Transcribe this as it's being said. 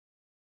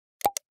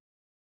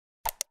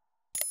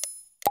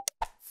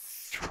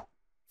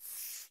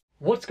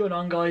What's going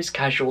on guys,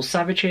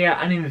 CasualSavage here,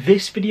 and in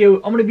this video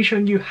I'm going to be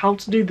showing you how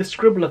to do the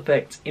Scribble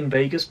effect in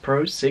Vegas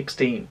Pro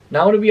 16.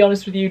 Now to be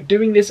honest with you,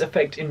 doing this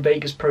effect in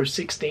Vegas Pro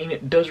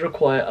 16 does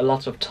require a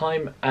lot of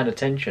time and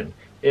attention.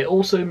 It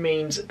also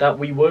means that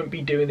we won't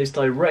be doing this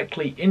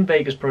directly in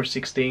Vegas Pro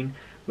 16,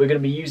 we're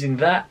going to be using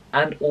that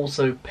and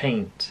also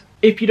Paint.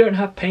 If you don't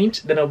have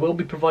Paint, then I will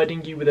be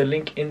providing you with a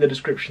link in the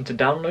description to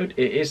download.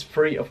 It is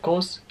free of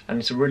course, and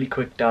it's a really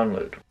quick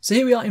download. So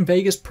here we are in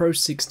Vegas Pro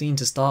 16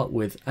 to start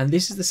with, and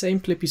this is the same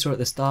clip you saw at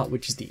the start,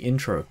 which is the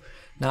intro.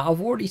 Now I've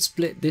already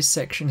split this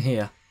section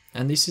here,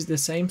 and this is the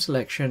same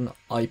selection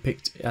I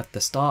picked at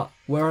the start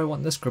where I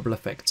want the Scribble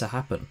effect to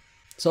happen.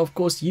 So of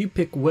course you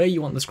pick where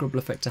you want the Scribble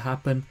effect to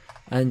happen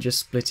and just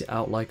split it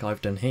out like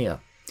I've done here.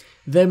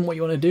 Then what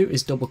you want to do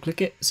is double click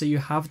it so you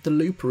have the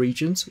loop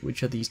regions,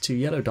 which are these two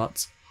yellow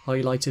dots,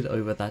 highlighted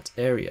over that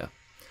area.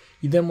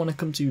 You then want to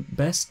come to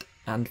best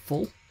and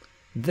full.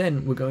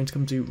 Then we're going to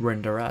come to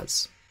render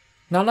as.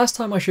 Now last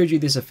time I showed you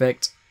this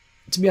effect,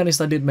 to be honest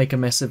I did make a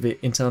mess of it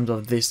in terms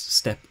of this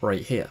step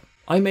right here.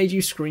 I made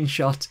you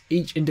screenshot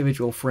each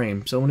individual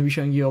frame, so I'm going to be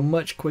showing you a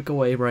much quicker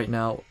way right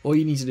now. All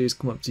you need to do is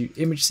come up to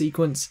image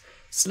sequence,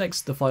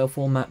 select the file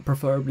format,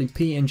 preferably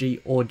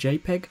PNG or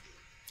JPEG.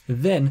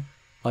 Then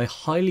I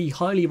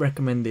highly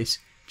recommend this.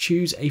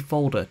 Choose a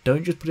folder,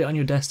 don't just put it on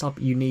your desktop,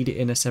 you need it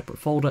in a separate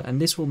folder, and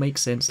this will make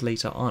sense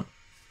later on.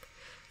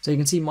 So you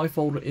can see my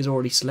folder is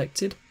already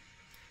selected,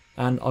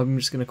 and I'm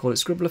just going to call it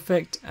Scribble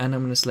effect, and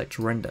I'm going to select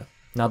render.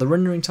 Now the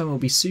rendering time will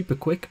be super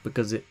quick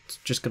because it's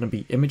just going to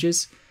be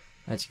images,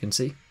 as you can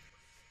see.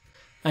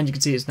 And you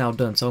can see it's now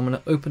done, so I'm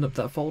going to open up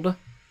that folder,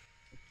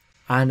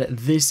 and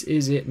this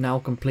is it now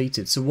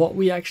completed. So what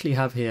we actually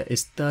have here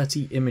is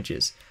 30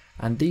 images,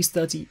 and these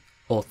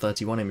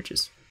 31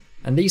 images.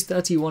 And these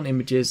 31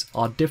 images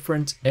are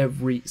different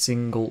every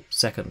single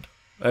second,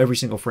 every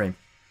single frame.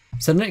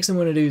 So the next thing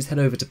we're going to do is head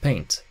over to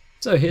Paint.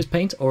 So here's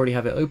Paint, already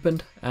have it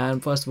opened,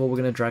 and first of all we're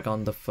going to drag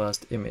on the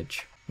first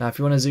image. Now if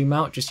you want to zoom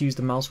out, just use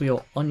the mouse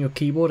wheel on your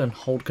keyboard and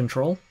hold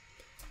Control.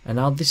 And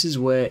now this is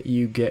where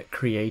you get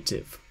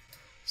creative.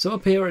 So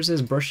up here where it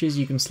says brushes,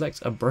 you can select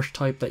a brush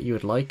type that you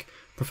would like.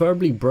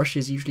 Preferably brush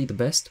is usually the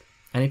best,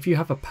 and if you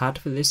have a pad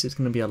for this it's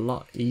going to be a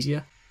lot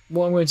easier.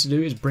 What I'm going to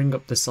do is bring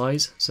up the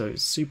size so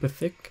it's super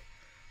thick.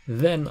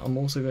 Then I'm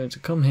also going to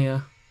come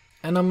here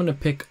and I'm going to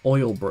pick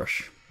oil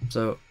brush.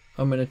 So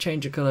I'm going to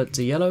change the color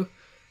to yellow,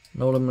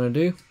 and all I'm going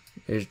to do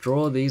is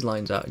draw these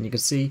lines out, and you can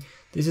see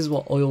this is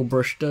what oil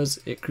brush does.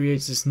 It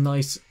creates this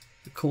nice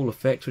cool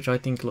effect which I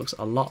think looks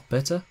a lot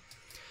better.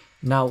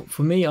 Now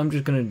for me, I'm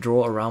just going to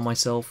draw around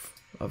myself.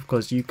 Of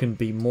course you can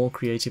be more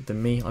creative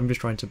than me, I'm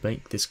just trying to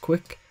make this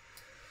quick.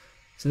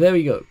 So there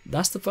we go,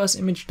 that's the first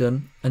image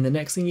done, and the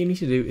next thing you need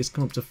to do is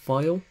come up to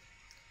File,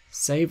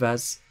 Save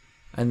As,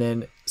 and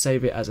then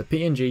save it as a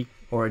PNG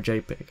or a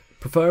JPEG.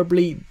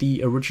 Preferably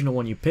the original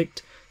one you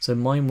picked, so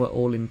mine were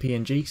all in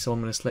PNG, so I'm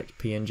going to select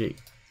PNG.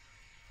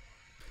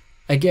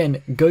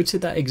 Again, go to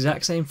that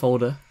exact same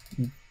folder,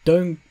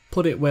 don't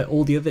put it where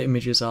all the other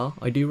images are.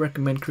 I do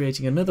recommend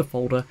creating another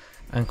folder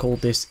and call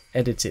this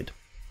Edited.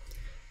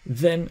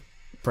 Then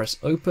press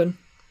open,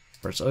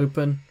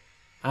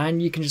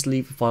 and you can just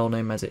leave the file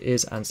name as it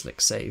is and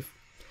select Save.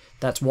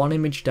 That's one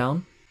image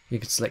down, you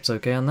can select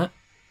OK on that.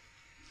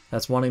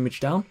 That's one image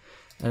down.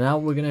 And now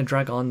we're going to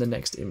drag on the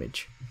next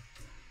image.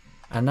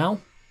 And now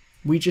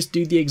we just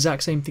do the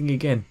exact same thing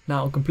again.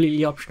 Now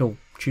completely optional.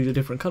 Choose a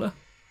different color.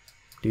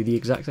 Do the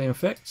exact same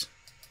effect.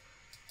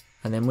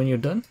 And then when you're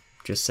done,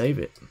 just save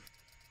it.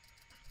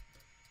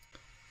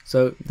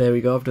 So there we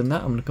go, I've done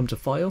that. I'm going to come to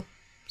File,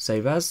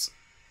 Save As,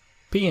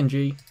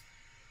 PNG,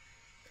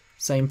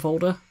 same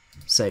folder,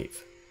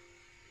 Save.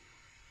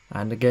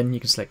 And again you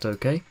can select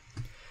OK.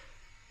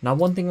 Now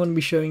one thing I'm going to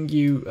be showing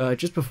you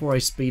just before I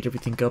speed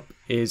everything up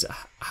is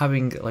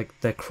having like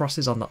the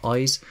crosses on the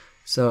eyes.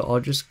 So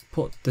I'll just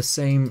put the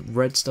same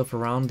red stuff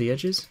around the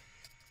edges.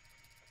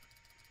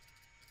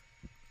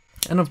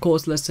 And of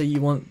course let's say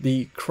you want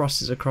the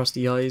crosses across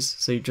the eyes,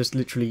 so you just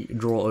literally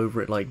draw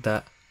over it like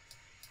that.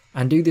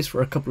 And do this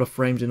for a couple of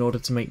frames in order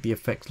to make the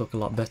effect look a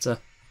lot better.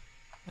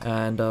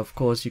 And of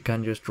course you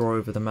can just draw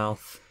over the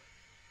mouth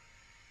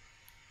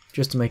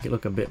just to make it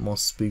look a bit more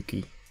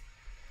spooky.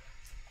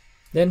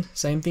 Then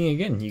same thing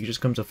again, you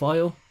just come to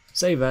File,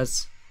 Save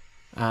As,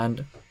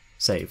 and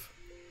Save.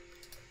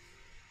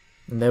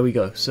 And there we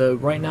go. So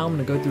right now I'm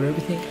going to go through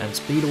everything and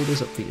speed all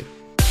this up for you.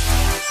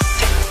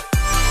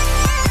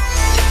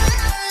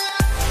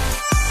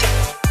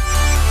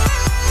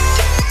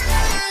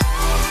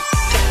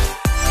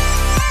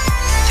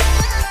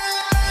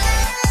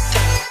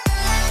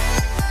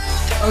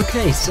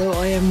 Okay, so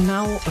I am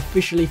now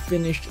officially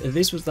finished.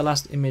 This was the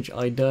last image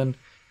I done.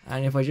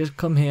 And if I just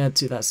come here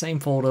to that same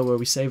folder where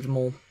we saved them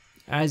all,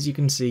 as you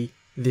can see,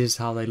 this is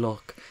how they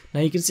look. Now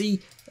you can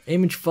see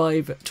image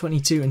 5,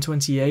 22 and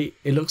 28,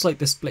 it looks like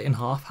they're split in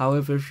half.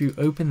 However, if you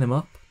open them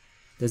up,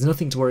 there's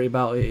nothing to worry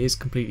about, it is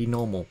completely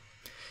normal.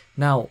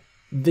 Now,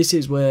 this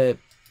is where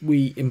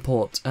we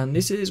import, and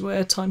this is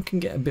where time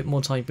can get a bit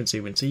more time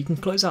consuming. So you can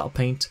close out of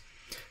Paint,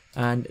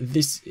 and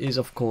this is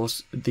of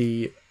course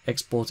the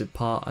exported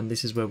part, and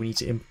this is where we need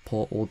to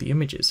import all the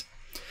images.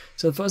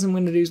 So the first thing I'm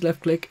going to do is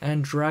left click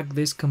and drag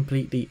this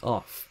completely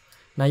off.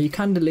 Now you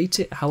can delete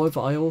it, however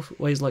I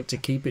always like to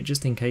keep it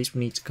just in case we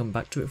need to come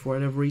back to it for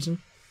whatever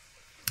reason.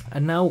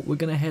 And now we're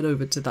going to head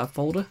over to that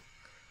folder,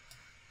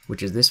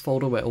 which is this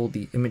folder where all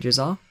the images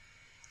are.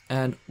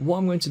 And what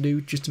I'm going to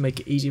do, just to make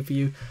it easier for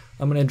you,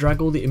 I'm going to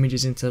drag all the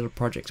images into the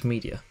project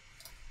media.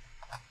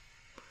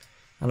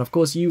 And of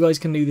course you guys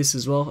can do this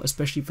as well,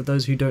 especially for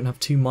those who don't have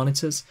two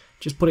monitors.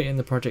 Just put it in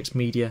the project's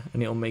media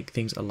and it'll make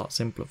things a lot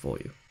simpler for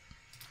you.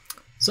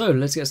 So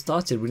let's get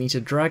started. We need to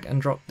drag and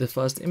drop the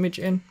first image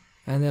in,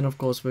 and then of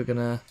course we're going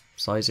to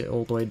size it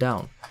all the way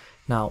down.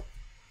 Now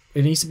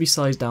it needs to be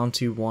sized down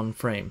to 1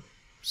 frame,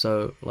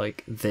 so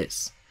like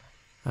this.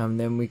 And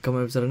then we come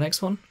over to the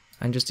next one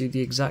and just do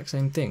the exact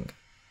same thing.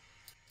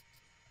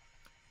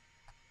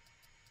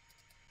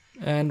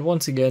 And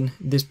once again,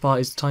 this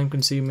part is time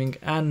consuming,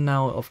 and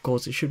now of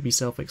course it should be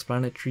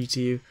self-explanatory to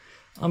you.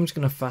 I'm just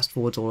going to fast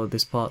forward all of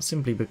this part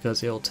simply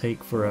because it'll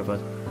take forever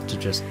to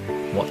just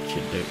watch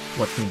me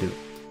do it.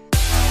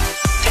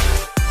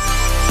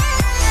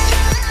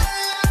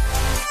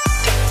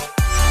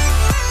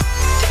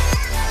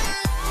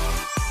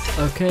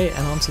 Okay,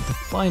 and onto the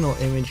final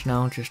image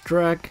now. Just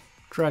drag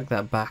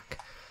that back,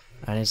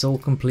 and it's all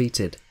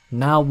completed.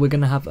 Now we're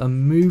going to have a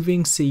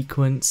moving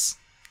sequence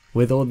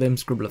with all them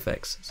Scribble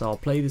effects. So I'll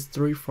play this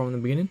through from the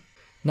beginning.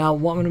 Now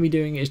what I'm going to be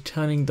doing is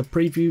turning the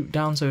preview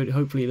down so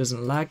hopefully it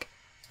doesn't lag,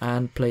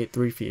 and play it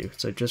through for you.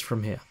 So just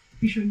from here. I'll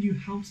be showing you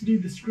how to do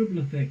the Scribble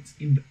effects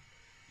in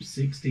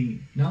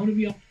 16. Now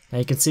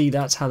you can see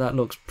that's how that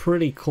looks,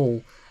 pretty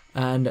cool.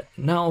 And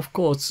now of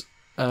course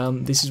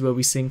this is where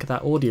we sync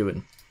that audio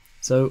in.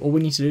 So all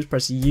we need to do is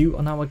press U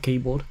on our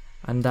keyboard,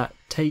 and that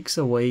takes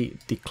away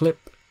the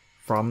clip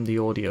from the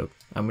audio.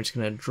 And we're just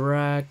going to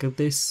drag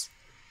this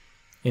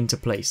into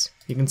place.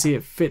 You can see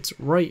it fits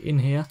right in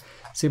here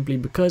simply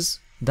because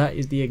that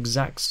is the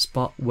exact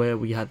spot where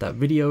we had that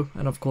video,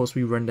 and of course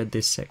we rendered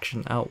this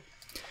section out.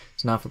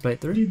 So now if I play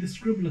it through, do the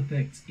Scribble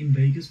effects in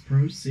Vegas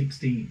Pro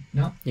 16.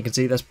 Now you can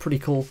see that's pretty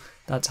cool.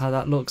 That's how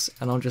that looks,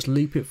 and I'll just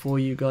loop it for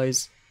you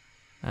guys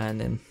and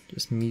then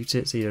just mute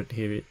it so you don't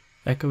hear it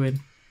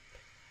echoing.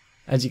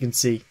 As you can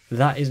see,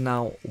 that is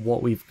now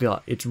what we've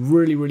got. It's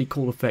really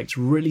cool effects,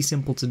 really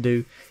simple to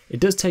do.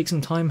 It does take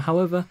some time,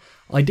 however,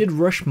 I did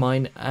rush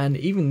mine, and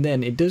even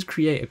then it does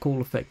create a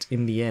cool effect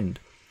in the end.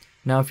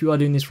 Now if you are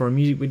doing this for a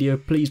music video,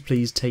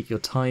 please take your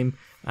time,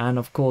 and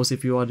of course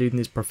if you are doing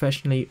this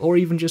professionally or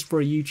even just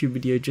for a YouTube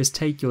video, just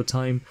take your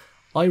time.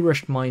 I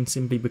rushed mine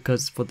simply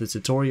because for the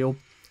tutorial.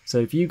 So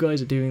if you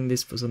guys are doing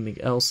this for something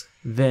else,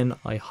 then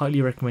I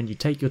highly recommend you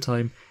take your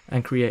time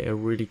and create a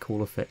really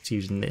cool effect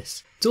using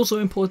this. It's also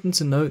important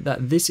to note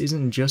that this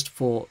isn't just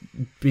for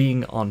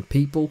being on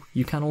people.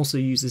 You can also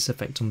use this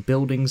effect on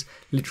buildings,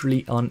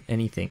 literally on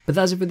anything. But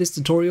that's it for this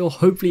tutorial.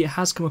 Hopefully it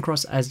has come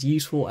across as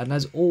useful, and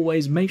as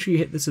always, make sure you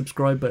hit the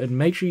subscribe button,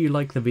 make sure you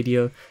like the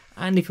video,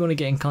 and if you want to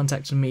get in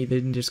contact with me,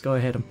 then just go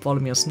ahead and follow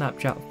me on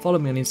Snapchat, follow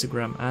me on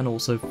Instagram, and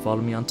also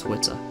follow me on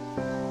Twitter.